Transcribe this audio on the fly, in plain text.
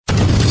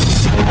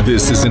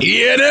This is an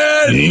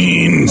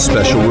ENN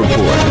special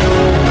report.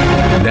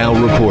 Now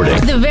reporting.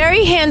 The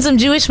very handsome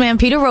Jewish man,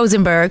 Peter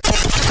Rosenberg.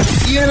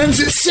 ENN's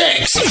at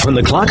 6. When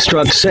the clock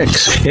struck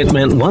 6, it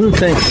meant one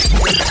thing.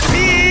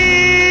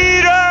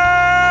 Peter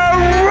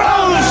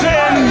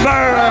Rosenberg!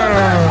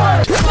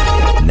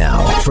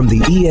 Now, from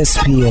the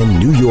ESPN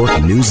New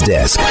York news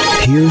desk,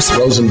 here's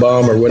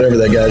Rosenbaum or whatever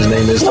that guy's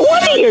name is. No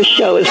wonder your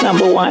show is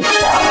number one.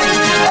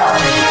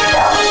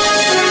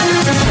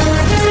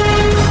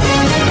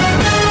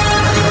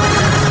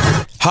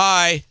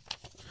 Hi.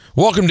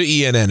 Welcome to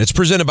ENN. It's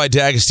presented by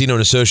D'Agostino &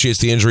 Associates,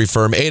 the injury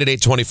firm,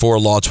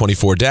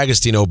 888-24-LAW-24.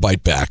 D'Agostino,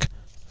 bite back.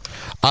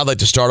 I'd like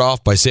to start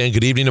off by saying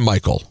good evening to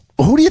Michael.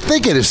 Who do you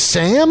think it is,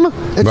 Sam?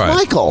 It's Right.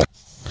 Michael.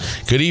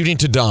 Good evening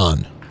to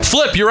Don.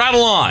 Flip, you're out of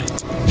line.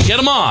 Get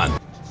him on.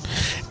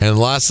 And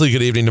lastly,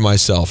 good evening to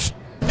myself.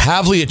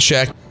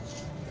 Havlicek.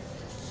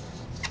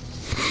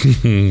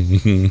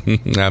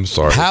 I'm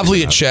sorry.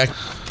 Havlicek.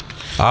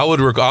 I'm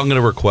going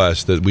to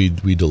request that we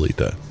delete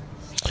that.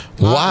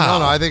 Wow.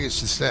 No, I think it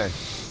should stay.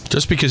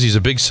 Just because he's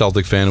a big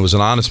Celtic fan, it was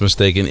an honest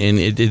mistake, and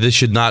this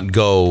should not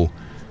go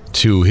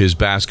to his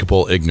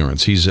basketball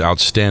ignorance. He's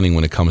outstanding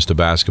when it comes to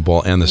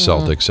basketball and the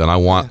Celtics, and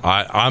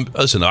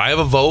listen, I have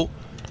a vote.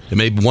 It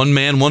may be one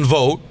man, one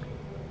vote.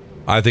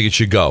 I think it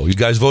should go. You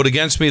guys vote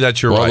against me,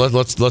 that's your right.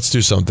 Let's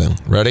do something.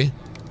 Ready?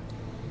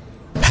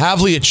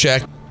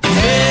 Havlicek.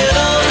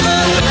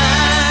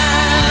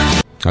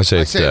 I say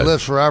it's it dead.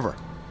 lives forever.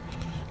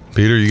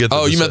 Peter, you get the...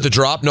 Oh, you meant the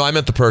drop? No, I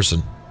meant the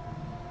person.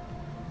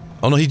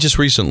 Oh, no, he just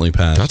recently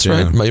passed. That's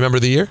right. You remember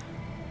the year?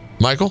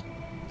 Michael?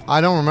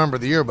 I don't remember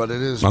the year, but it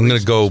is... I'm going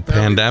to go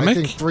pandemic.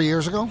 I think 3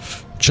 years ago.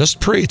 Just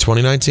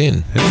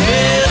pre-2019.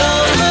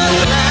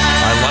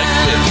 I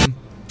liked him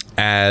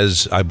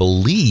as, I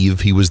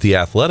believe, he was the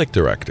athletic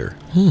director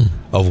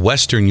of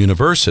Western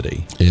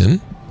University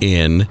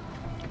in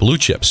Blue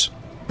Chips.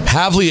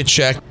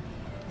 Havlicek.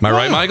 Am I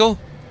right, Michael?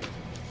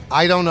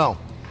 I don't know.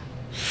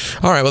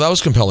 All right, well, that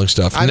was compelling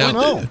stuff. I don't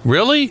know.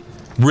 Really?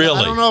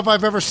 I don't know if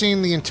I've ever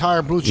seen the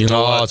entire Blue Chips.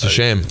 It's a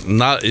shame.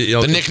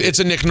 It's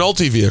a Nick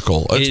Nolte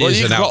vehicle. It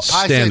is an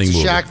outstanding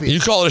movie. You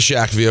call it a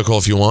Shaq vehicle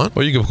if you want.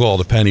 Well, you can call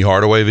it a Penny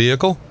Hardaway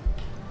vehicle.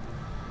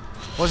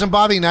 Wasn't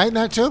Bobby Knight in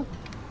that too?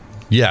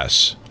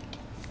 Yes.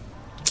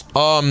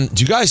 Do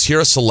you guys hear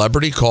a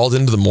celebrity called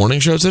into the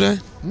morning show today?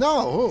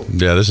 No.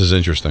 Yeah, this is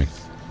interesting.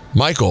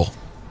 Michael,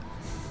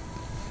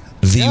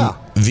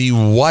 the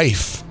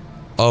wife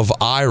of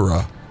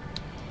Ira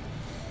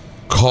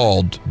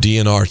called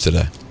DNR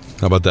today.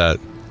 How about that?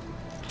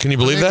 Can you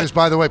believe that? Because,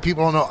 by the way,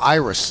 people don't know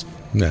Iris.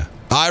 Yeah.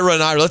 Ira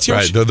and Ira. Let's hear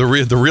it.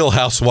 The real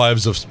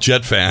housewives of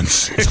Jet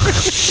fans.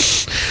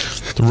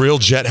 The real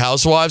Jet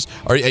housewives.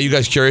 Are you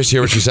guys curious to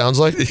hear what she sounds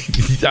like?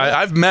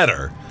 I've met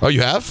her. Oh,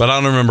 you have? But I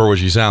don't remember what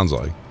she sounds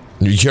like.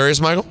 Are you curious,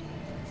 Michael?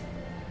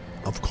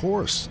 Of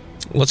course.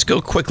 Let's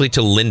go quickly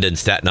to Linda in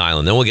Staten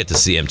Island, then we'll get to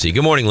CMT.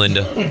 Good morning,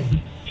 Linda.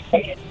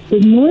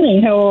 Good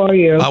morning. How are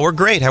you? We're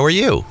great. How are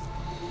you?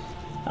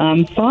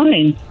 I'm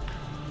fine.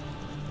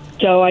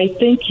 So I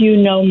think you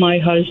know my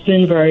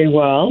husband very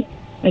well.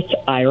 It's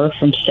Ira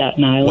from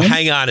Staten Island. Well,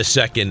 hang on a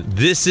second.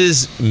 This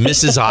is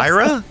Mrs.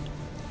 Ira?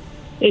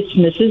 It's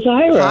Mrs.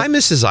 Ira. Hi,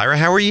 Mrs. Ira.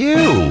 How are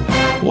you?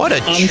 What a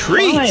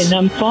treat.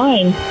 I'm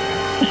fine.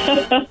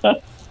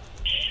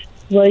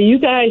 Well, you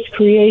guys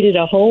created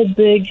a whole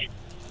big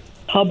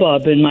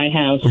hubbub in my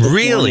house.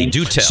 Really?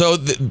 Do tell.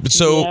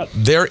 So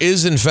there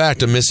is, in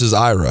fact, a Mrs.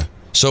 Ira.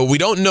 So we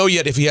don't know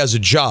yet if he has a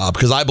job,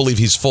 because I believe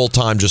he's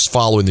full-time just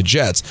following the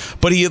Jets.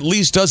 But he at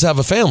least does have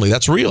a family.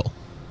 That's real.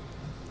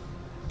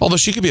 Although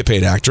she could be a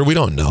paid actor. We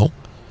don't know.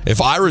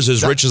 If Ira's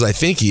as rich as I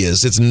think he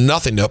is, it's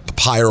nothing to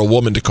hire a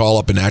woman to call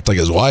up and act like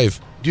his wife.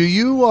 Do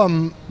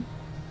you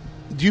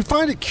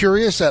find it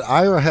curious that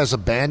Ira has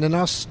abandoned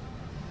us?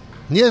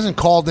 He hasn't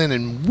called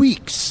in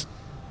weeks.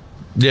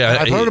 Yeah.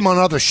 I've heard him on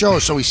other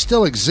shows, so he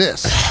still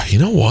exists. You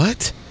know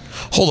what?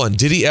 Hold on.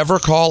 Did he ever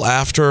call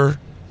after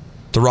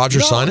the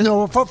Rodgers signing?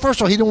 No,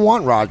 first of all, he didn't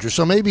want Rodgers,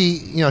 so maybe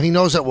he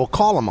knows that we'll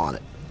call him on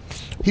it.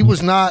 He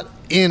was not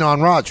in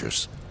on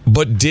Rodgers.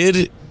 But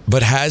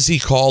has he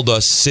called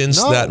us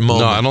since that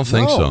moment? No, I don't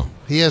think so.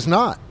 He has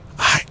not.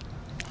 I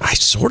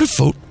sort of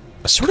vote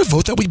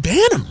that we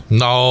ban him.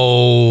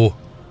 No.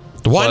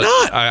 Why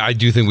not? I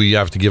do think we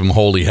have to give him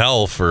holy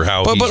hell for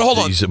how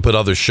he's put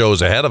other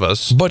shows ahead of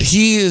us. But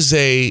he is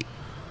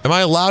am I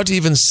allowed to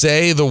even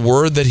say the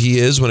word that he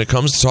is when it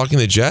comes to talking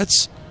the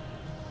Jets?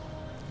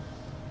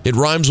 It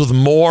rhymes with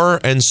more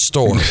and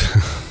store.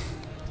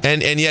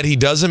 and yet he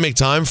doesn't make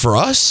time for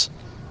us?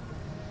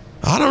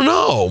 I don't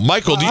know.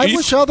 Michael, do you... I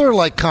wish other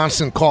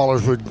constant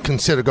callers would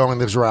consider going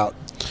this route.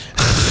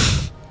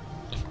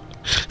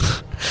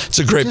 It's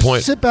a great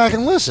point. Sit back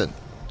and listen.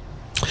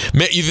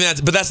 But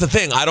that's the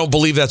thing. I don't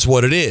believe that's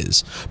what it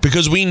is.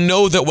 Because we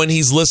know that when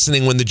he's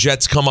listening, when the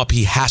Jets come up,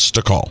 he has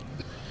to call.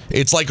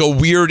 It's like a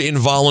weird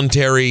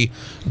involuntary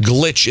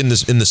glitch in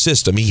the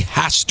system. He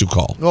has to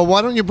call. Well,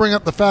 why don't you bring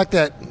up the fact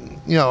that,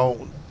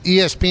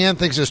 ESPN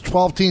thinks there's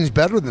 12 teams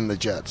better than the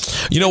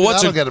Jets. You know what?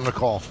 That'll get him to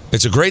call.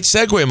 It's a great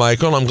segue,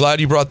 Michael, and I'm glad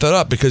you brought that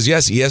up because,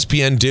 yes,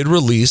 ESPN did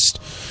release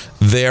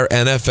their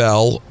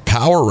NFL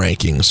power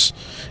rankings.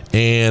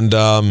 And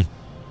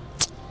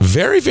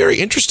very, very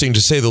interesting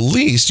to say the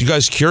least. You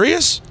guys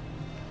curious?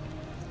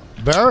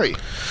 Very.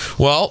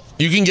 Well,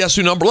 you can guess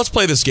who number. Let's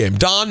play this game.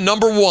 Don,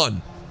 number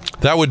 1.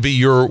 That would be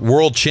your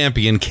world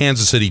champion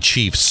Kansas City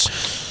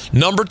Chiefs.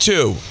 Number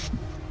 2.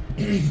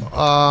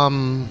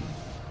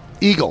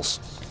 Eagles.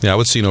 Yeah, I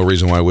would see no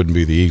reason why it wouldn't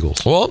be the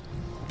Eagles. Well,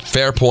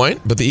 fair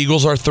point, but the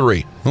Eagles are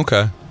 3.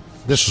 Okay.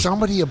 There's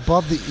somebody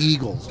above the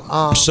Eagles.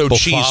 So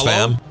Chiefs,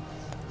 fam.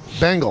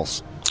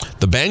 Bengals.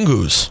 The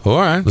Bengals. All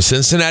right. The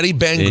Cincinnati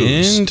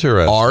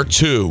Bengals are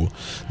 2.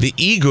 The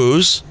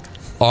Eagles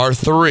are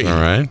 3. All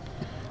right.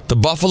 The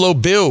Buffalo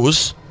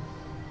Bills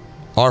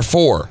are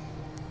 4.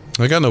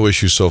 I got no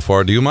issues so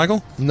far. Do you,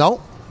 Michael?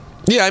 No.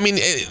 Yeah, I mean,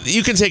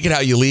 you can take it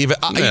how you leave it.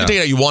 You can take it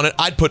how you want it.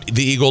 I'd put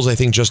the Eagles, I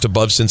think, just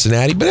above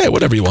Cincinnati, but hey,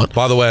 whatever you want.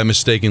 By the way, I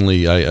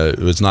mistakenly, it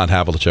was not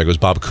Havlicek. It was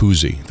Bob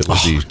Cousy. That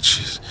was you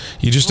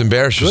just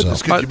embarrassed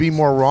yourself. Could you be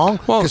more wrong?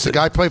 Because the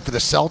guy played for the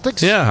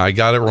Celtics? Yeah, I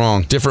got it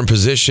wrong. Different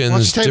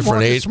positions,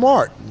 different age.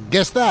 Smart.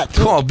 Guess that,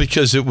 too. Well,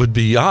 because it would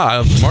be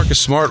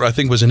Marcus Smart, I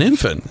think, was an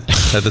infant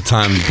at the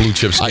time Blue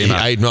Chips came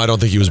out. No, I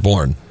don't think he was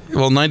born.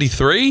 Well,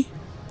 93?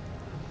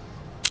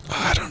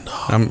 I don't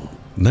know.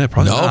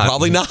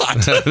 Probably not.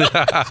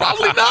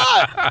 Probably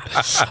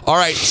not. All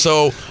right,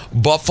 so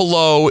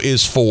Buffalo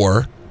is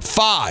 4.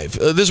 5.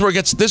 This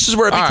is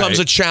where it becomes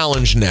a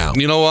challenge now.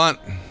 You know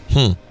what?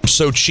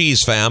 So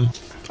cheese, fam.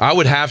 I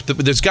would have to.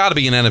 There's got to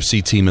be an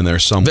NFC team in there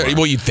somewhere.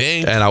 Well, you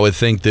think? And I would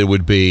think that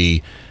would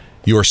be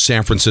your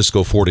San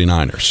Francisco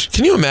 49ers.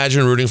 Can you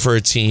imagine rooting for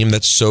a team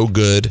that's so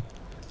good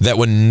that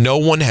when no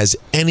one has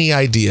any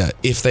idea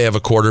if they have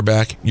a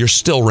quarterback, you're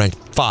still ranked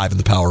 5 in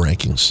the power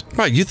rankings?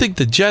 Right. You think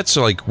the Jets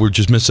are like, we're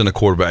just missing a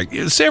quarterback.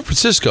 San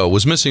Francisco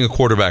was missing a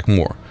quarterback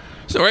more.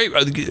 So, right?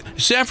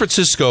 San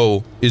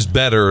Francisco is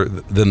better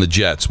than the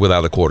Jets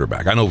without a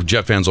quarterback. I know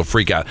Jet fans will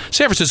freak out.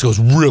 San Francisco is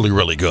really,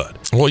 really good.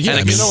 Well, yeah.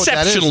 And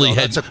exceptionally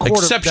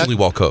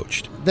well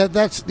coached.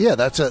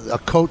 That's a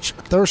coach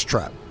thirst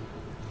trap.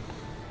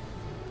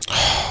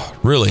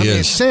 Really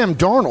is. Sam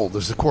Darnold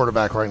is the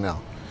quarterback right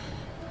now.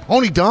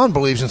 Only Don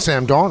believes in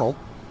Sam Darnold.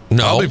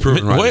 No, I'll be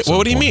proven right. Wait,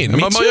 what do you mean?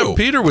 Me too.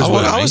 Peter was.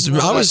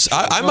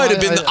 I might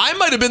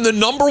have been the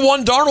number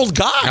 1 Darnold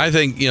guy. I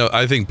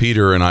think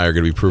Peter and I are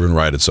going to be proven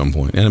right at some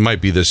point, and it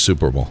might be this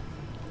Super Bowl.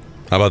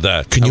 How about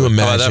that? Can you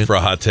imagine? How about that for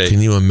a hot take?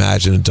 Can you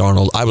imagine a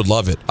Darnold? I would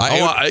love it.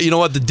 You know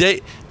what? The day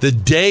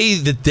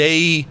that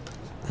they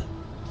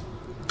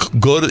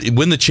go to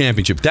win the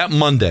championship, that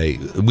Monday,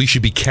 we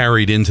should be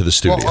carried into the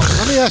studio. Well,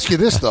 let me ask you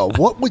this though: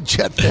 what would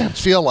Jet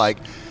fans feel like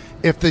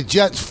if the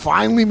Jets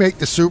finally make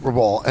the Super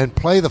Bowl and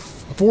play the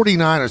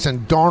 49ers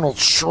and Darnold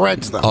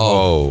shreds them?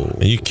 Oh,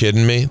 are you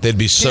kidding me? They'd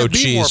be so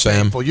cheese,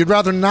 fam. Painful. You'd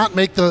rather not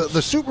make the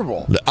Super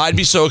Bowl. I'd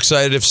be so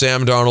excited if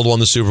Sam Darnold won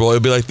the Super Bowl. It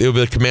would be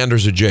like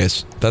Commanders or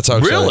Jays. That's how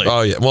excited. Really?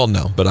 Oh yeah. Well,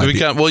 no, but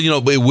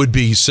it would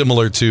be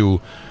similar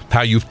to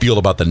how you feel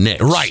about the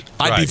Knicks. Right.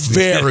 I'd be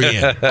very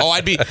in.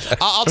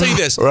 I'll tell you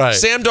this. Right.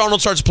 Sam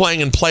Darnold starts playing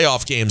in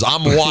playoff games,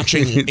 I'm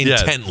watching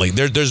intently.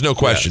 There's no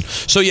question.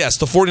 So, yes,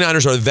 the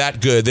 49ers are that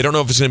good. They don't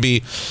know if it's going to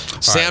be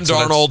Sam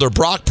Darnold or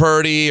Brock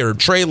Purdy or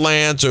Trey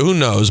Lance or who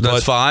knows.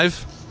 That's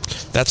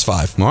 5? That's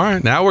 5. All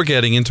right. Now we're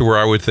getting into where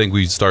I would think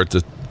we'd start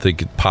to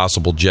think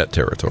possible Jet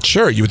territory.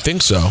 Sure, you would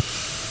think so.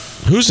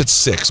 Who's at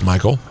 6,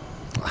 Michael?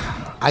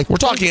 We're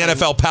talking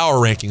NFL power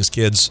rankings,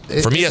 kids,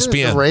 from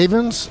ESPN. The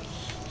Ravens?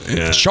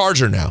 Yeah.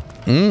 Charger now.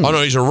 Oh,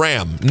 no, he's a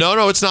Ram.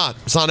 No, it's not.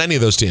 It's not any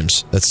of those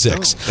teams. That's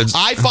 6.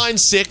 I find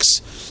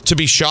 6 to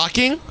be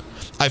shocking.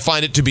 I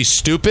find it to be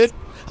stupid.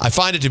 I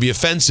find it to be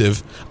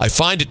offensive. I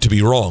find it to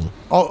be wrong.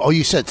 Oh,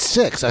 you said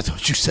 6. I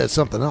thought you said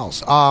something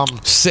else.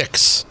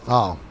 6.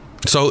 Oh.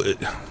 So,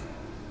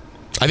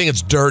 I think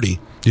it's dirty.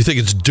 You think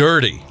it's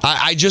dirty?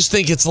 I just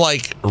think it's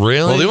like,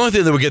 really? Well, the only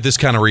thing that would get this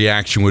kind of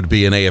reaction would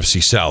be an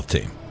AFC South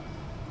team,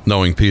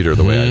 knowing Peter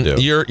the way I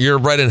do. You're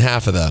right in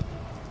half of that.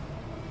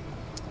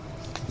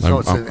 So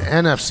it's an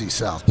NFC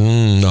South.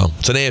 No,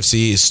 it's an AFC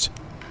East.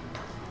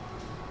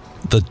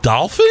 The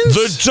Dolphins?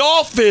 The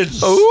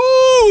Dolphins!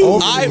 Ooh! Over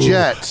the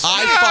Jets.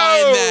 I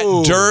find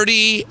that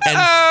dirty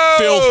and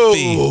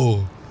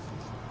filthy.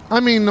 I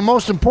mean, the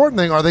most important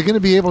thing, are they going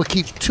to be able to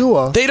keep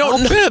Tua? They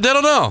don't know. They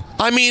don't know.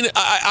 I mean,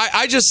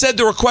 I just said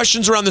there were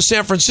questions around the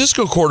San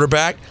Francisco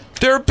quarterback.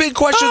 There are big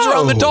questions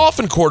around the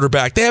Dolphin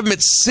quarterback. They have him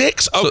at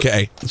 6?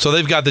 Okay. So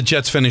they've got the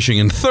Jets finishing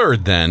in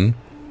 3rd then.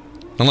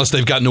 Unless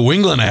they've got New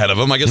England ahead of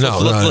them. I guess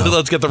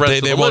let's get the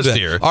rest of the list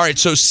here. All right,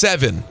 so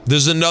 7.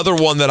 There's another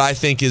one that I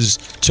think is,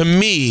 to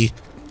me...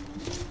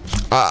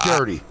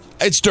 dirty.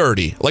 It's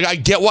dirty. Like, I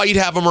get why you'd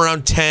have them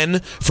around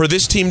 10. For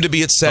this team to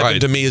be at 7,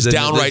 to me, is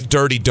downright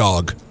dirty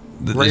dog.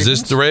 Is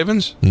this the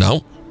Ravens?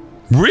 No.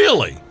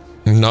 Really?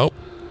 No.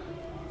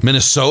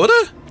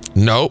 Minnesota?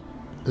 No.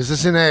 Is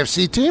this an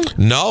AFC team?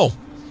 No.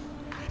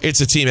 It's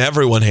a team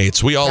everyone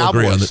hates. We all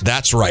agree on that.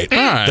 That's right. All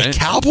right. The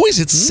Cowboys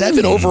at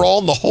 7 overall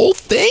in the whole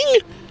thing?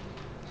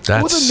 Who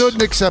are the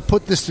Nudniks that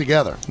put this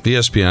together?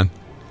 ESPN.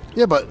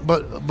 Yeah, but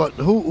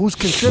who's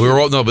contributing? We're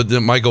all no, but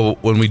then, Michael,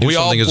 when we do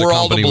something as a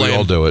company, we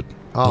all do it.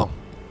 Oh.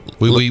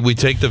 We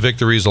take the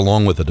victories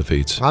along with the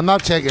defeats. I'm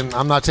not taking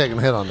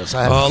a hit on this.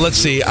 Let's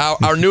see.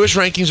 Our newest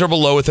rankings are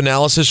below with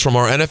analysis from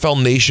our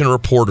NFL Nation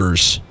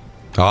reporters.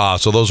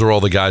 So those are all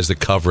the guys that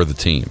cover the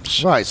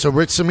teams. Right. So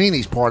Rich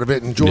Cimini's part of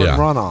it and Jordan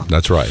Run-On.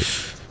 That's right.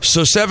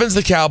 So 7's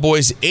the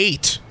Cowboys.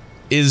 8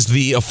 is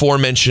the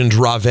aforementioned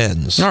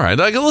Ravens. All right.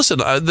 Listen,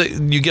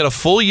 you get a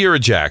full year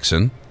of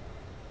Jackson.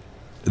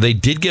 They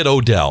did get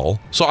Odell,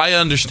 so I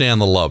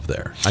understand the love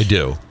there. I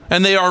do.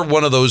 And they are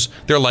one of those,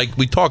 they're like,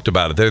 we talked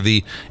about it, they're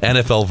the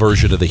NFL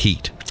version of the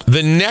Heat.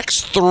 The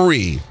next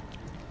 3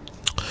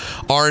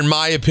 are, in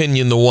my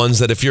opinion, the ones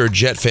that if you're a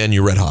Jet fan,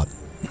 you're red hot.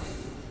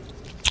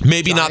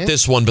 Maybe not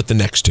this one, but the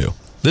next 2.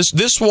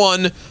 This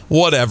one,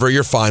 whatever,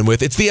 you're fine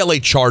with. It's the LA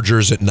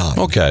Chargers at 9.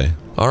 Okay.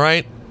 All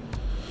right?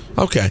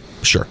 Okay,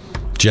 sure.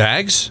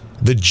 Jags?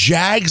 The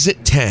Jags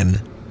at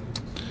 10.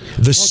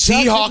 The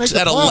Seahawks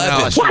at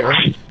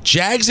 11.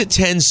 Jags at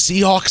 10,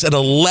 Seahawks at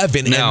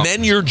 11, and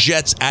then your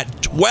Jets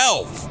at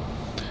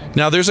 12.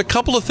 Now, there's a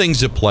couple of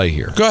things at play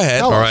here. Go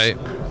ahead. All right.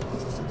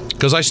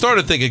 Because I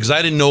started thinking, because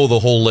I didn't know the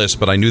whole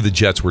list, but I knew the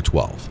Jets were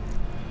 12.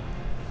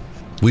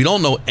 We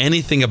don't know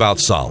anything about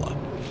Saleh.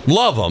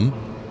 Love him,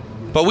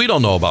 but we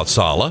don't know about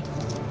Saleh.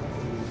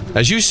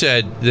 As you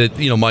said, that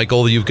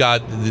Michael, you've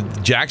got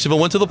Jacksonville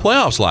went to the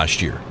playoffs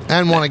last year.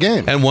 And won a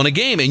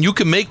game. And you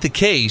can make the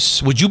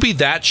case. Would you be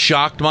that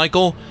shocked,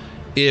 Michael,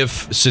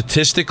 if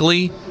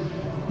statistically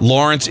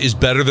Lawrence is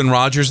better than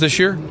Rodgers this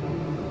year?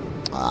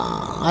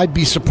 I'd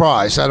be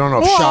surprised. I don't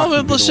know if shocked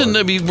would be the listen, word.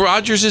 I mean,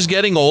 Rodgers is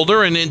getting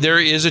older, and there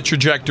is a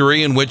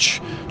trajectory in which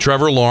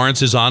Trevor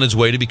Lawrence is on his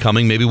way to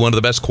becoming maybe one of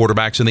the best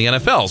quarterbacks in the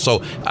NFL.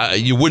 So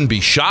you wouldn't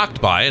be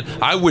shocked by it.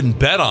 I wouldn't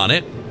bet on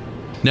it.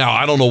 Now,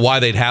 I don't know why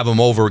they'd have him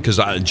over, because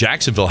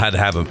Jacksonville had to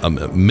have a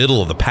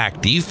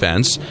middle-of-the-pack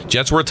defense.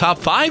 Jets were a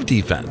top-5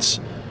 defense.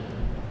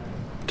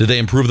 Did they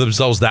improve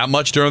themselves that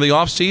much during the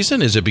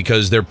offseason? Is it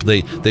because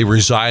they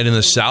reside in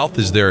the South?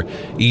 Is there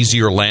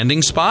easier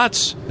landing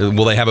spots?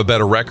 Will they have a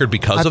better record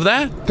because of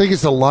that? I think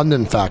it's the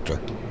London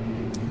factor.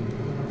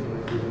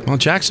 Well,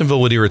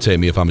 Jacksonville would irritate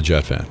me if I'm a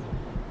Jet fan.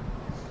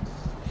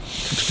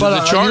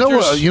 But the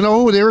Chargers, you know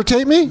who would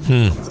irritate me?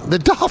 The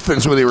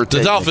Dolphins would irritate me.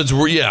 The Dolphins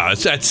were,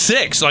 it's at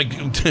 6. Like,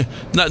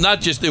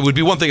 not just, it would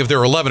be one thing if they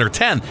were 11 or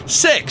 10.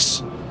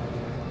 6.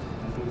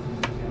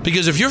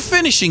 Because if you're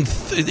finishing,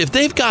 if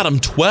they've got them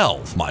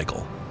 12,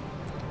 Michael,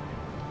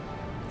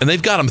 and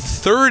they've got them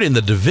 3rd in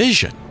the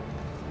division,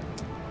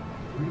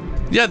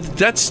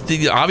 that's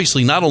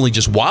obviously not only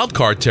just wild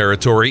card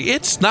territory,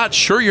 it's not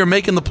sure you're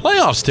making the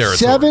playoffs territory.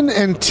 7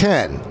 and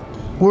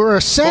 10 were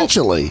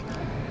essentially...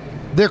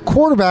 Their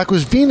quarterback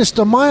was Venus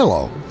de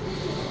Milo.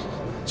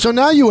 So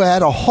now you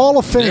add a Hall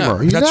of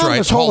Famer. That's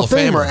right, Hall of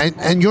Famer.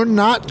 And you're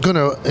not going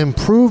to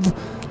improve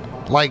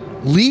like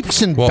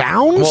leaps and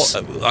bounds?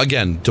 Well,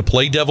 again, to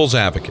play devil's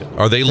advocate,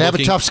 are they looking... have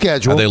a tough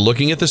schedule. Are they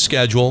looking at the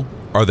schedule?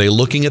 Are they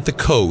looking at the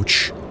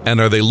coach? And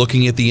are they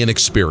looking at the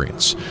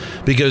inexperience?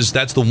 Because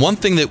that's the one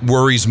thing that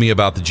worries me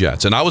about the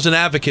Jets. And I was an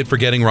advocate for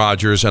getting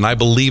Rodgers, and I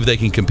believe they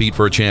can compete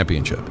for a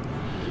championship.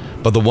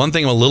 But the one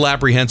thing I'm a little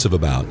apprehensive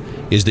about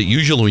is that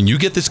usually when you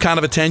get this kind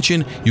of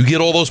attention, you get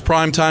all those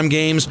primetime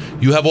games,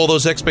 you have all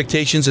those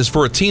expectations as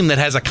for a team that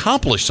has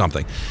accomplished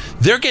something.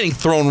 They're getting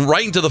thrown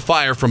right into the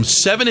fire from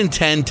 7 and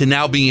 10 to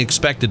now being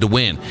expected to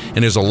win. And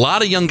there's a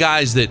lot of young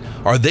guys that,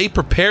 are they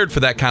prepared for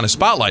that kind of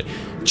spotlight?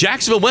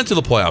 Jacksonville went to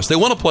the playoffs. They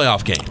won a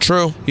playoff game.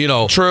 True.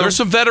 True. There's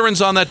some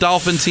veterans on that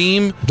Dolphin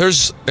team.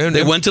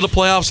 They went to the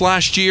playoffs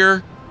last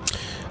year.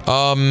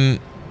 The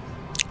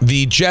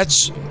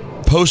Jets'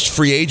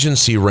 post-free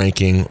agency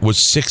ranking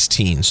was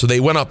 16, so they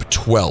went up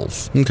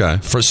 12. Okay.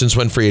 Since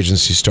when free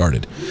agency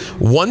started.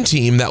 One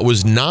team that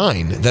was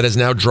 9 that has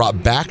now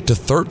dropped back to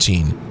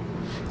 13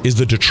 is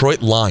the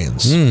Detroit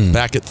Lions,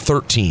 back at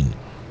 13.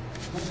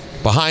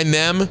 Behind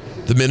them,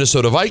 the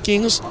Minnesota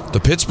Vikings, the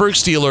Pittsburgh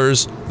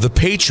Steelers, the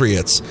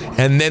Patriots,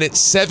 and then at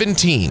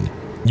 17,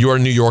 your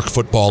New York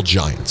Football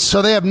Giants.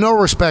 So they have no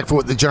respect for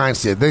what the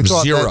Giants did. They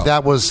thought Zero.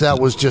 that was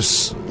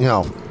just,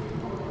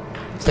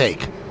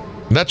 fake.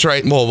 That's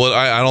right. Well,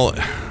 I don't,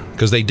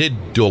 because they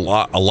did do a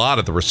lot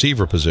at the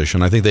receiver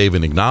position. I think they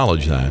even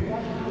acknowledged that.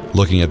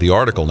 Looking at the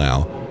article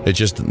now, it's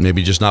just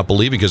maybe just not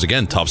believing, because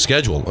again, tough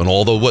schedule, and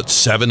although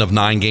 7 of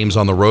 9 games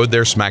on the road,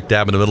 they're smack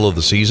dab in the middle of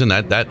the season.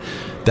 That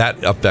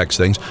affects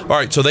things. All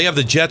right, so they have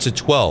the Jets at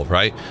 12,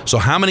 right? So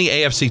how many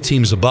AFC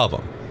teams above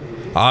them?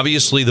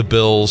 Obviously, the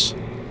Bills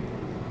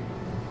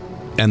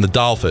and the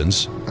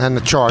Dolphins and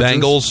the Chargers,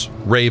 Bengals,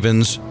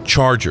 Ravens,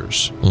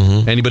 Chargers.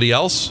 Anybody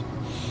else?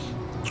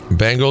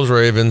 Bengals,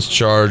 Ravens,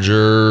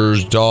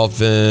 Chargers,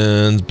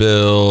 Dolphins,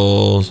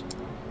 Bills,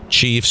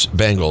 Chiefs,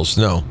 Bengals.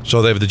 No.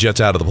 So they have the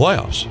Jets out of the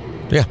playoffs.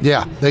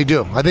 Yeah, they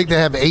do. I think they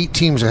have 8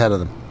 teams ahead of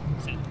them.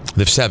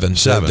 They have 7.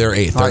 They're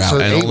 8th. All right,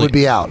 so 8 would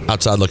be out.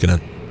 Outside looking in.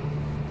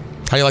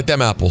 How you like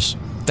them apples?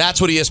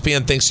 That's what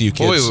ESPN thinks of you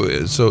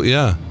kids. So,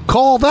 yeah.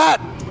 Call that,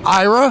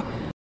 Ira.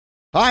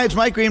 Hi, it's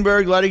Mike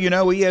Greenberg letting you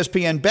know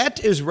ESPN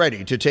Bet is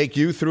ready to take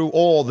you through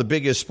all the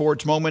biggest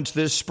sports moments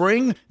this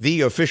spring.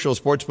 The official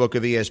sportsbook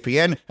of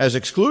ESPN has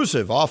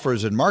exclusive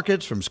offers and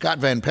markets from Scott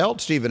Van Pelt,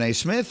 Stephen A.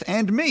 Smith,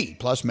 and me,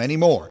 plus many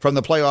more. From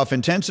the playoff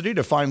intensity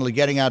to finally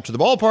getting out to the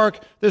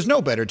ballpark, there's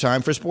no better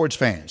time for sports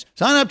fans.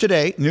 Sign up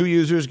today. New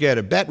users get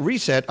a bet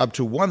reset up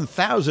to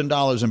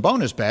 $1,000 in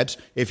bonus bets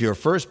if your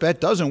first bet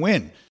doesn't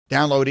win.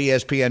 Download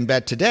ESPN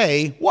Bet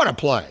today. What a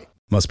play.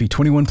 Must be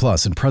 21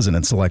 plus and present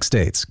in select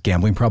states.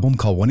 Gambling problem?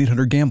 Call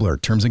 1-800-GAMBLER.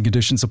 Terms and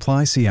conditions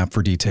apply. See app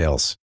for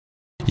details.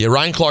 Yeah,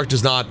 Ryan Clark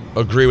does not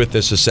agree with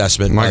this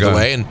assessment, by the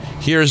way. And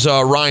here's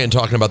Ryan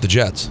talking about the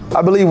Jets.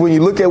 I believe when you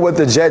look at what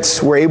the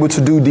Jets were able to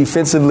do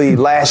defensively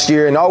last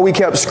year, and all we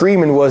kept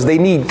screaming was they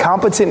need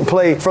competent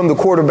play from the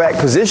quarterback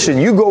position.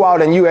 You go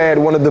out and you add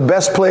one of the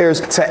best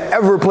players to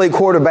ever play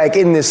quarterback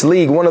in this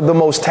league, one of the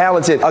most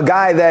talented, a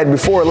guy that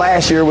before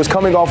last year was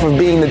coming off of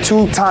being the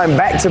two-time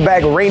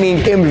back-to-back reigning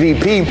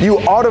MVP. You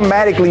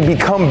automatically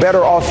become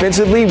better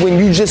offensively when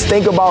you just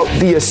think about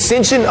the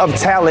ascension of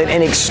talent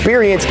and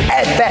experience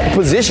at that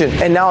position.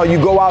 And now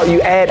you go out,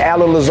 you add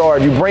Alan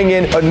Lazard, you bring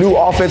in a new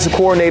offensive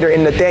coordinator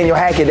in Nathaniel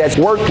Hackett that's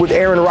worked with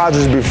Aaron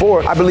Rodgers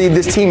before. I believe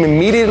this team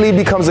immediately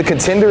becomes a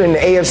contender in the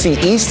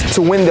AFC East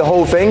to win the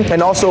whole thing,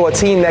 and also a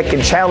team that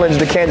can challenge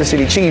the Kansas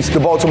City Chiefs,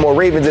 the Baltimore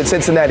Ravens, and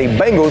Cincinnati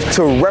Bengals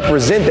to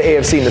represent the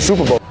AFC in the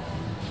Super Bowl.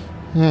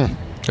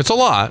 It's a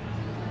lot.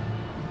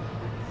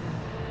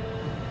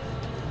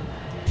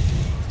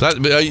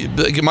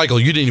 Michael,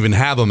 you didn't even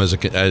have them as a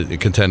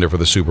contender for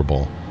the Super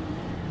Bowl.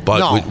 But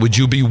No. would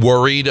you be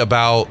worried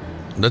about?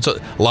 That's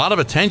a lot of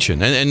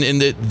attention, and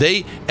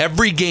they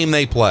every game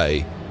they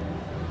play,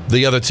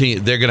 the other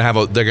team they're gonna have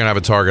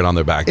a target on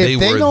their back. If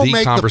they don't the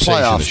make the conversation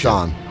playoffs, this year.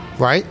 John,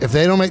 right? If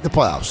they don't make the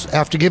playoffs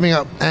after giving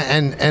up,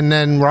 and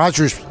then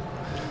Rodgers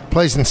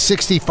plays in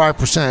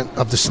 65%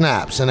 of the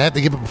snaps, and they have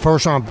to give up a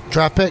first-round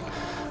draft pick,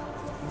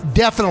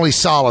 definitely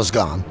Salah's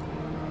gone.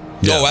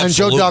 Yeah, and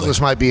Joe Douglas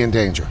might be in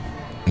danger.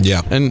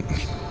 Yeah, and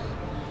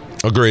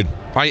agreed.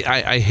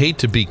 I hate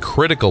to be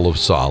critical of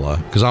Salah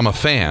because I'm a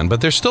fan, but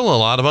there's still a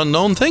lot of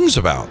unknown things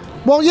about.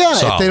 Well, yeah,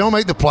 Salah. if they don't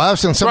make the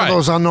playoffs, then some of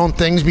those unknown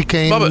things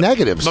became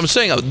negatives. I'm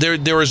saying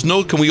there is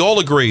no. Can we all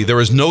agree there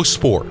is no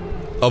sport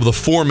of the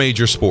four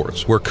major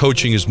sports where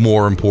coaching is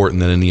more important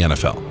than in the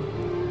NFL?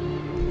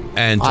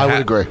 And I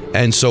would agree.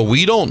 And so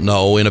we don't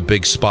know in a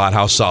big spot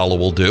how Salah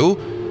will do.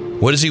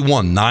 What has he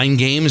won? 9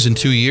 games in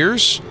 2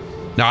 years?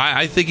 Now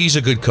I think he's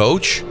a good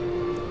coach.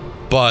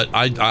 But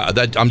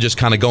I'm just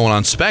kind of going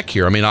on spec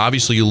here. I mean,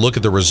 obviously, you look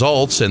at the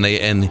results, and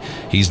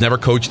he's never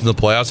coached in the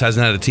playoffs,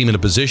 hasn't had a team in a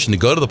position to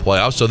go to the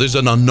playoffs. So there's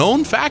an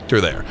unknown factor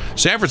there.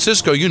 San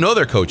Francisco,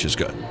 their coach is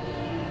good,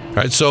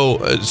 right? So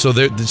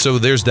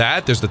there's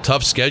that. There's the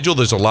tough schedule.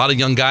 There's a lot of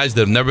young guys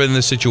that have never been in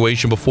this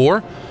situation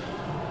before.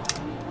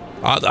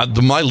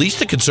 My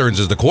least of concerns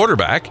is the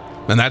quarterback,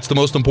 and that's the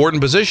most important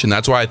position.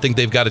 That's why I think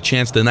they've got a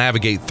chance to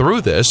navigate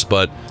through this,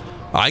 but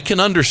I can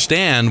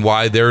understand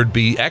why there would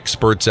be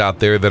experts out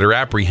there that are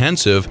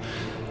apprehensive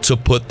to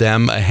put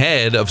them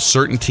ahead of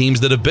certain teams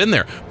that have been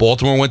there.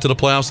 Baltimore went to the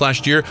playoffs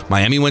last year.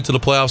 Miami went to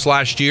the playoffs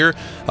last year.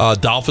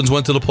 Dolphins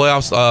went to the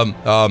playoffs.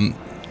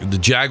 The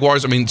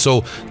Jaguars. I mean,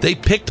 so they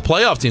picked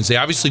playoff teams. They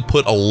obviously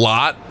put a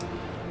lot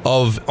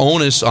of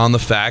onus on the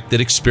fact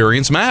that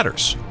experience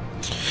matters.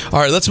 All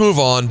right, let's move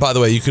on. By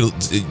the way,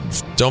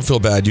 don't feel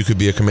bad. You could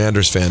be a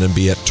Commanders fan and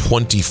be at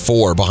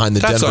 24 behind the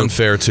That's Denver.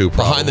 unfair too.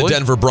 Probably. Behind the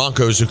Denver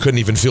Broncos, who couldn't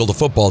even field a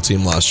football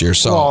team last year.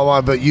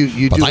 So, but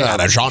you do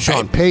have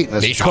Sean Payton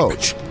as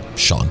coach.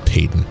 Sean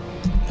Payton.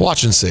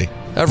 Watch and see.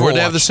 Where'd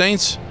they have the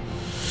Saints?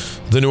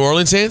 The New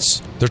Orleans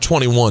Saints. They're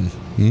 21.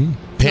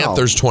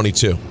 Panthers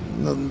 22.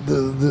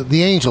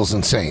 The Angels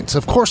and Saints,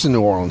 of course, the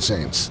New Orleans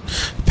Saints.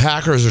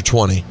 Packers are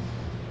 20.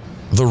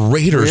 The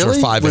Raiders are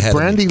 5 With ahead.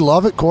 Brandy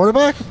Love at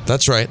quarterback?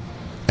 That's right.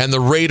 And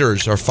the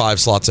Raiders are 5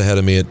 slots ahead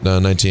of me at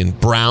 19.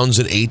 Browns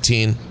at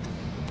 18.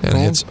 And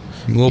it's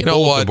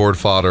bulletin board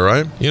fodder,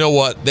 right? You know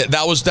what?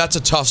 That's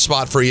a tough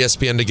spot for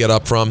ESPN to get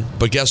up from.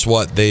 But guess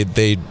what? They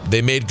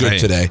made good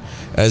today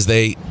as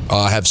they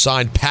have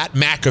signed Pat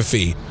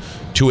McAfee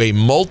to a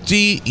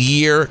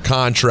multi-year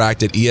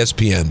contract at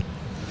ESPN.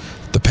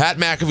 The Pat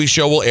McAfee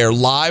Show will air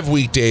live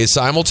weekdays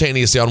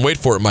simultaneously on, wait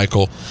for it,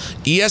 Michael,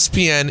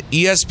 ESPN,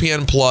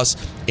 ESPN Plus,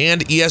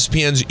 and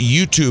ESPN's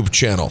YouTube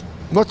channel.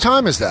 What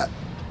time is that?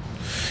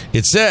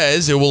 It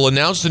says it will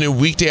announce the new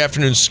weekday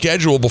afternoon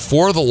schedule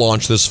before the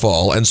launch this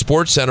fall, and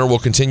SportsCenter will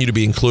continue to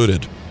be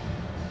included.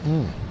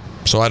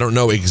 So I don't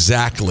know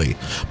exactly.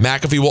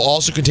 McAfee will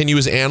also continue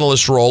his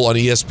analyst role on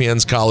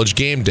ESPN's College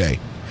Game Day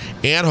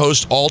and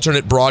host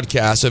alternate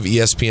broadcasts of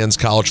ESPN's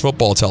college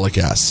football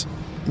telecasts.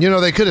 You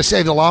know, they could have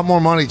saved a lot more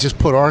money, just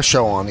put our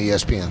show on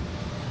ESPN.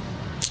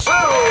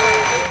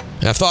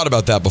 I've thought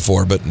about that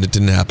before, but it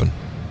didn't happen.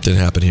 Didn't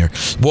happen here.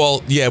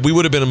 Well, yeah, we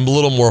would have been a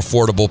little more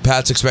affordable.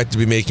 Pat's expected to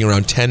be making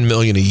around $10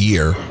 million a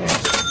year.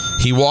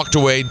 He walked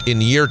away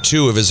in year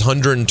 2 of his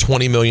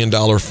 $120 million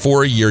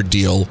 4-year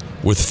deal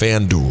with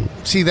FanDuel.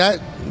 See,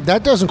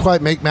 that doesn't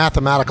quite make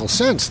mathematical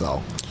sense,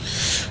 though.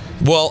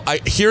 Well,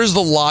 here's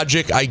the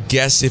logic, I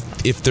guess,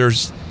 if there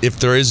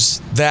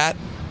is that.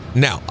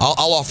 Now,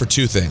 I'll offer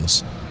two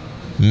things.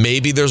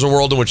 Maybe there's a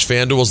world in which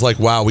FanDuel was like,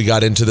 wow, we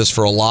got into this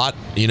for a lot,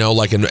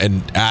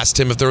 and asked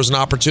him if there was an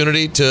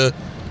opportunity to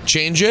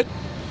change it.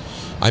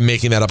 I'm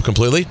making that up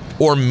completely.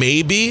 Or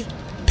maybe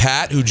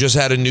Pat, who just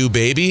had a new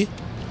baby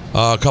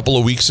a couple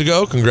of weeks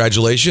ago,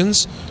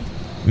 congratulations,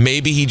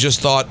 maybe he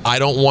just thought, I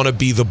don't want to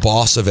be the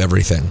boss of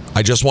everything.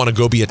 I just want to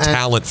go be a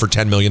talent for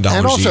 $10 million a year.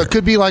 And also, it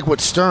could be like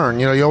with Stern.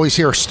 You always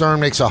hear Stern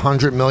makes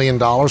 $100 million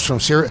from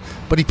Sirius,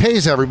 but he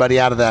pays everybody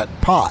out of that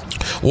pot.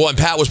 Well, and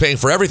Pat was paying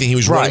for everything. He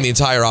was running the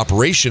entire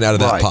operation out of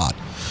that pot.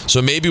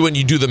 So maybe when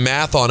you do the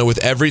math on it with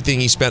everything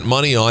he spent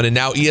money on, and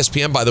now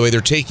ESPN, by the way,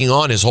 they're taking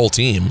on his whole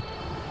team.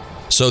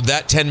 So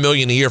that $10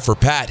 million a year for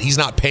Pat, he's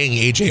not paying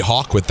AJ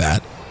Hawk with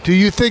that. Do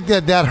you think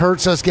that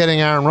hurts us getting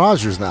Aaron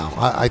Rodgers now?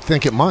 I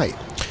think it might.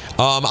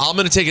 I'm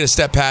going to take it a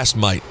step past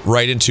might,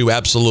 right into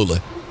absolutely.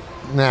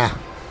 Nah.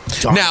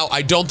 Now,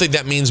 I don't think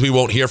that means we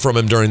won't hear from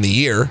him during the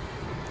year.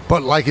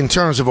 But like in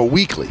terms of a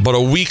weekly. But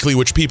a weekly,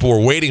 which people were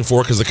waiting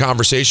for because the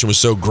conversation was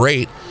so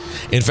great.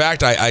 In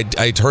fact, I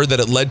heard that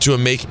it led to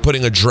him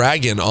putting a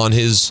dragon on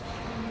his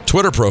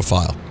Twitter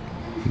profile.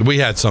 We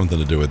had something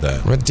to do with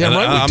that. Damn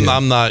right we did.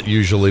 I'm not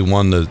usually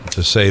one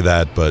to say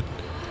that, but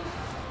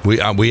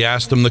we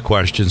asked him the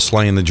question,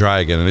 slaying the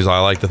dragon, and he's like,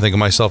 I like to think of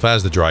myself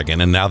as the dragon,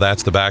 and now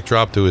that's the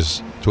backdrop to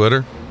his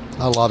Twitter?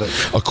 I love it.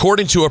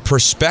 According to a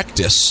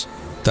prospectus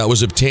that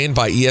was obtained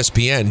by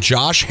ESPN,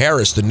 Josh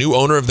Harris, the new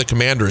owner of the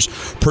Commanders,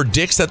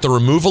 predicts that the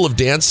removal of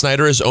Dan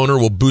Snyder as owner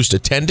will boost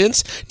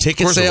attendance,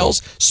 ticket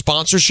sales,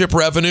 sponsorship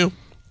revenue,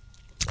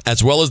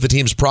 as well as the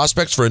team's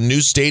prospects for a new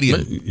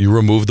stadium. You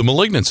remove the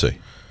malignancy.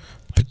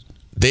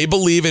 They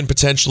believe in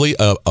potentially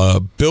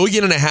 $1.5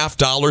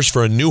 billion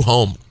for a new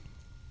home.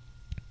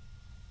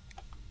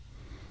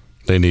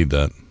 They need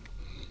that.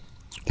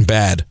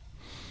 Bad.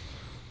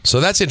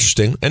 So that's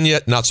interesting, and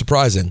yet not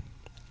surprising.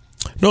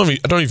 I don't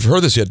know if you've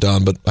heard this yet,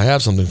 Don, but I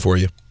have something for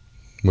you.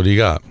 What do you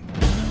got?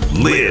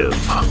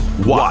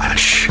 Live.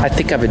 Watch. I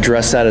think I've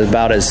addressed that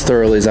about as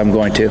thoroughly as I'm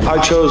going to. I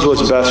chose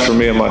what's best for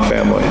me and my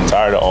family. I'm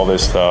tired of all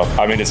this stuff.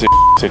 I mean, it's a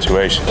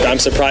situation. I'm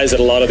surprised at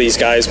a lot of these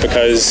guys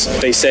because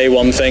they say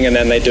one thing and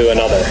then they do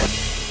another.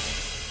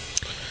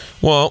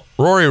 Well,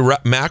 Rory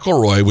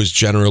McIlroy was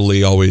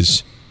generally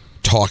always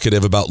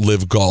talkative about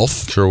live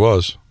golf. Sure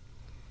was.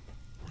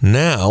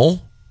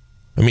 Now,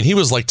 I mean, he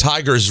was like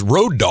Tiger's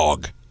road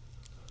dog.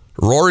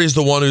 Rory's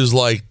the one who's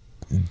like,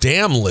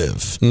 damn live.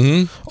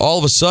 Mm-hmm. All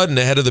of a sudden,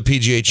 ahead of the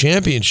PGA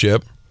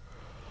Championship,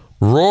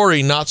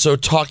 Rory not so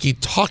talky.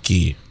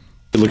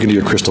 Look into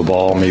your crystal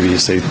ball, maybe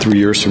say 3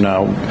 years from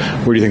now,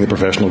 where do you think the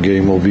professional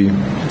game will be?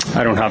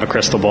 I don't have a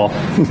crystal ball.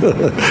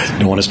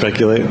 Don't want to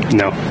speculate?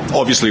 No.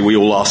 Obviously, we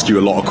all asked you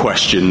a lot of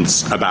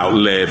questions about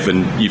live,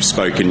 and you've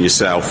spoken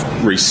yourself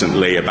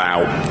recently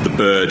about the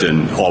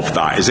burden of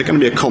that. Is it going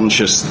to be a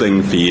conscious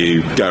thing for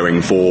you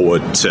going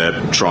forward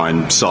to try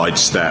and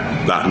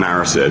sidestep that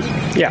narrative?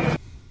 Yeah.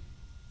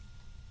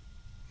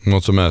 Well,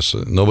 it's a mess.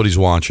 Nobody's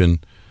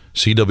watching.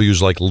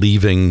 CW's like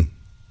leaving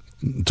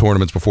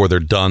tournaments before they're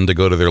done to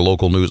go to their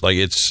local news. Like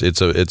it's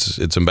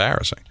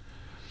embarrassing.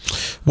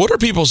 What are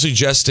people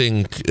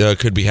suggesting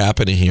could be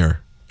happening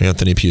here,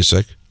 Anthony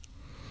Pusick?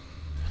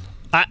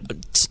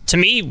 To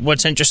me,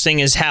 what's interesting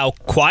is how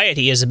quiet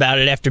he is about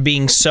it after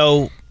being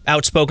so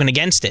outspoken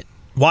against it.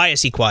 Why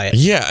is he quiet?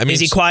 Yeah, I mean, is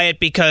he quiet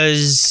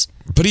because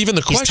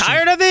he's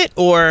tired of it,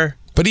 or?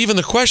 But even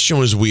the question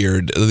was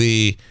weird.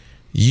 Would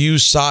you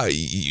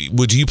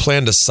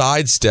plan to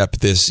sidestep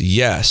this?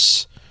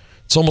 Yes.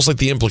 It's almost like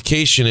the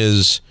implication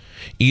is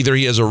either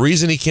he has a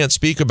reason he can't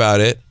speak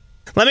about it.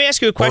 Let me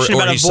ask you a question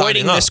about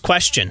avoiding this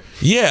question.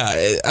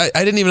 Yeah, I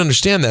didn't even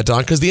understand that, Don,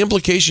 because the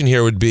implication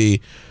here would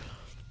be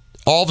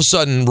all of a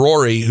sudden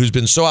Rory, who's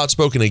been so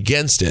outspoken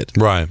against it,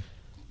 right,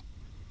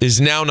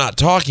 is now not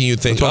talking. You'd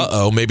think,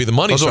 maybe the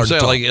money's starting to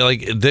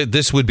talk.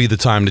 This would be the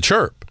time to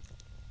chirp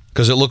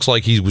because it looks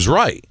like he was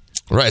right.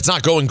 Right, it's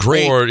not going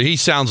great. Or he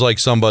sounds like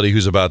somebody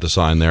who's about to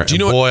sign there. Do you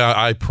know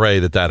I pray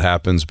that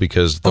happens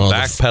because the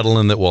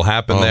backpedaling that will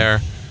happen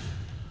there.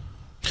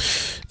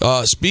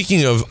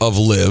 Speaking of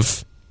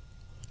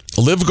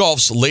Live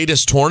Golf's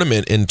latest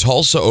tournament in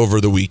Tulsa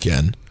over the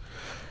weekend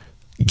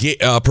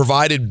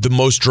provided the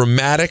most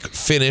dramatic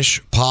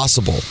finish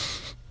possible.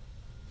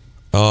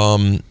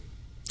 A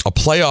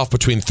playoff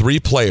between three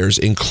players,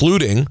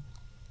 including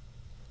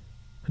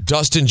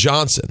Dustin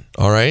Johnson.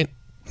 All right?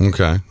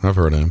 Okay, I've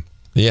heard of him.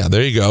 Yeah,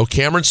 there you go.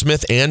 Cameron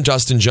Smith and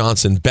Dustin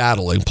Johnson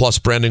battling, plus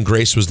Brendan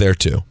Grace was there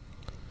too.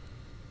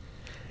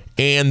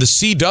 And the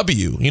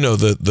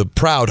CW, the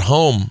proud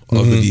home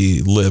of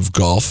the Live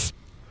Golf,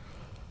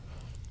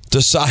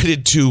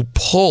 decided to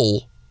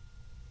pull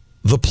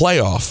the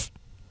playoff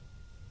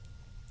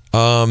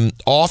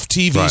off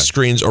TV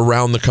screens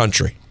around the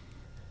country.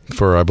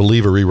 For, I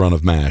believe, a rerun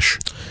of MASH.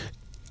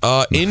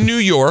 In New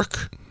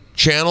York,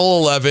 Channel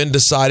 11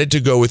 decided to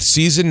go with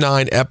Season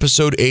 9,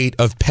 Episode 8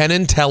 of Penn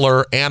and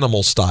Teller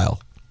Animal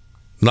Style.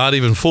 Not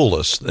even Fool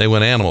Us. They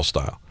went Animal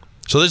Style.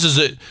 So this is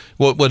it.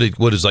 What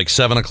is like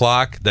 7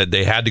 o'clock that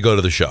they had to go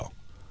to the show.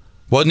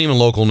 Wasn't even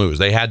local news.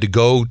 They had to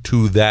go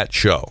to that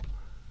show.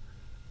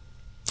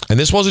 And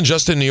this wasn't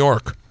just in New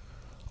York.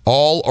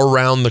 All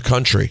around the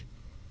country,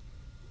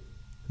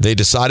 they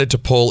decided to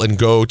pull and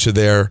go to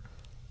their...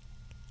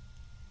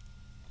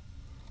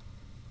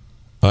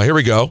 here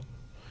we go.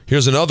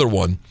 Here's another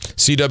one.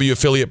 CW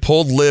affiliate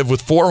pulled Liv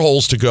with 4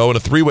 holes to go and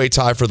a 3-way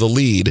tie for the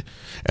lead.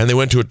 And they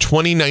went to a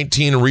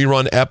 2019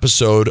 rerun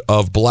episode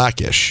of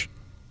Blackish.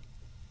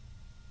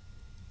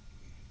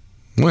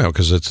 Well,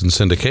 because it's in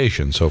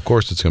syndication, so of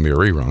course it's going to be a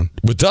rerun.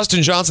 With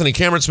Dustin Johnson and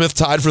Cameron Smith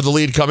tied for the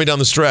lead coming down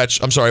the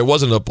stretch. I'm sorry, it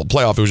wasn't a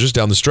playoff. It was just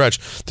down the stretch.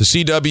 The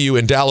CW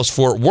in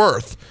Dallas-Fort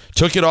Worth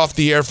took it off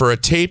the air for a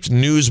taped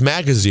news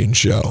magazine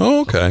show.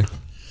 Oh, okay.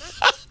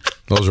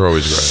 Those are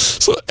always great.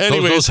 So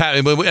anyways,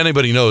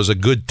 anybody knows a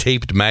good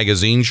taped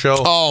magazine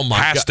show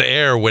has to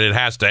air when it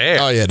has to air.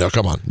 Oh, yeah, no,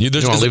 come on. You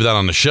don't want to leave that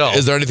on the shelf.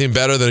 Is there anything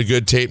better than a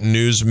good taped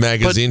news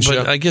magazine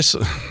show? But I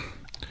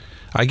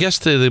guess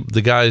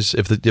the guys,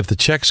 if the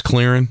check's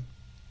clearing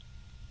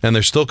and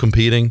they're still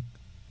competing,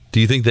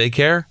 do you think they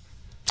care?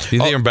 Do you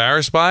think they're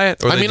embarrassed by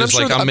it? Or are they just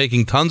I'm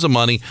making tons of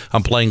money,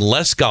 I'm playing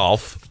less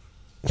golf.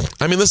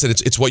 I mean, listen,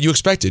 it's what you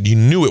expected. You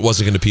knew it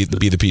wasn't going to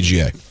be the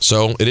PGA.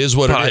 So it is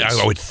what it is.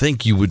 I would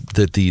think you would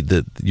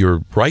that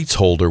your rights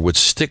holder would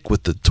stick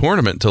with the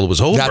tournament until it was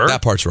over.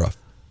 That part's rough.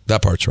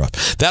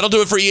 That'll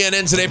do it for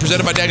ENN today,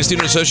 presented by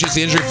D'Agostino & Associates,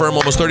 the injury firm,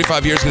 almost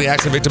 35 years, giving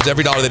accident victims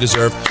every dollar they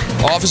deserve.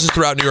 Offices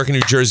throughout New York and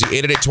New Jersey,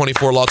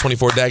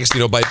 888-24-LAW-24,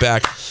 D'Agostino, bite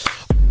back.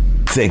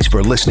 Thanks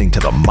for listening to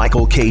the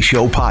Michael K.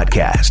 Show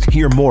podcast.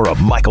 Hear more of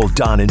Michael,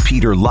 Don, and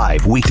Peter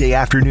live weekday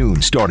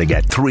afternoon starting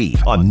at 3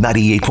 on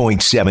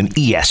 98.7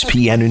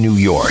 ESPN in New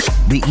York,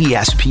 the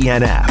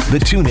ESPN app, the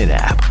TuneIn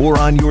app, or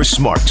on your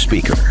smart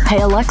speaker.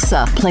 Hey,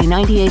 Alexa, play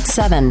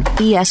 98.7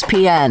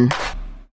 ESPN.